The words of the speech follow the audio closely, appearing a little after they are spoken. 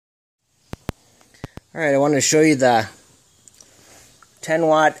Alright, I wanted to show you the 10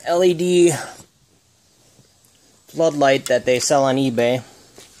 watt LED floodlight that they sell on eBay.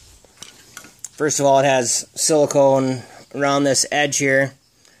 First of all, it has silicone around this edge here,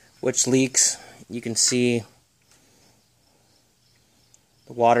 which leaks. You can see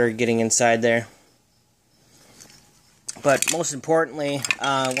the water getting inside there. But most importantly,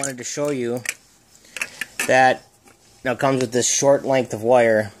 I wanted to show you that it comes with this short length of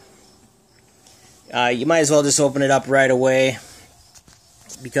wire. You might as well just open it up right away,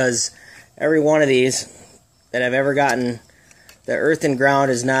 because every one of these that I've ever gotten, the earth and ground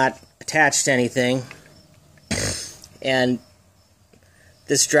is not attached to anything, and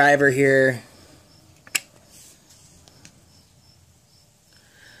this driver here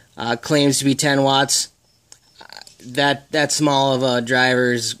claims to be 10 watts. That small of a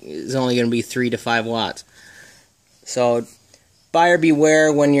driver is only going to be 3 to 5 watts. So buyer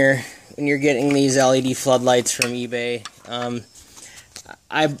beware when you're getting these LED floodlights from eBay.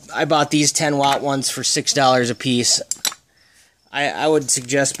 I bought these 10 watt ones for $6 a piece. I would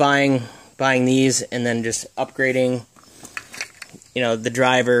suggest buying these and then just upgrading, the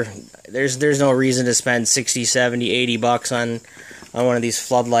driver. There's no reason to spend 60, 70, 80 bucks on one of these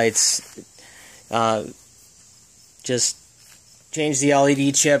floodlights. Just change the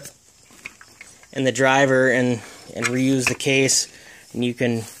LED chip and the driver and reuse the case, and you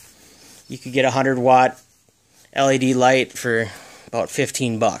could get a 100 watt LED light for about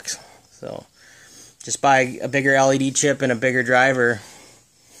 15 bucks. So just buy a bigger LED chip and a bigger driver.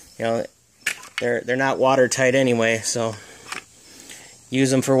 They're not watertight anyway, so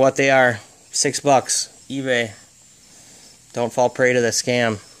use them for what they are. $6, eBay. Don't fall prey to the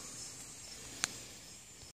scam.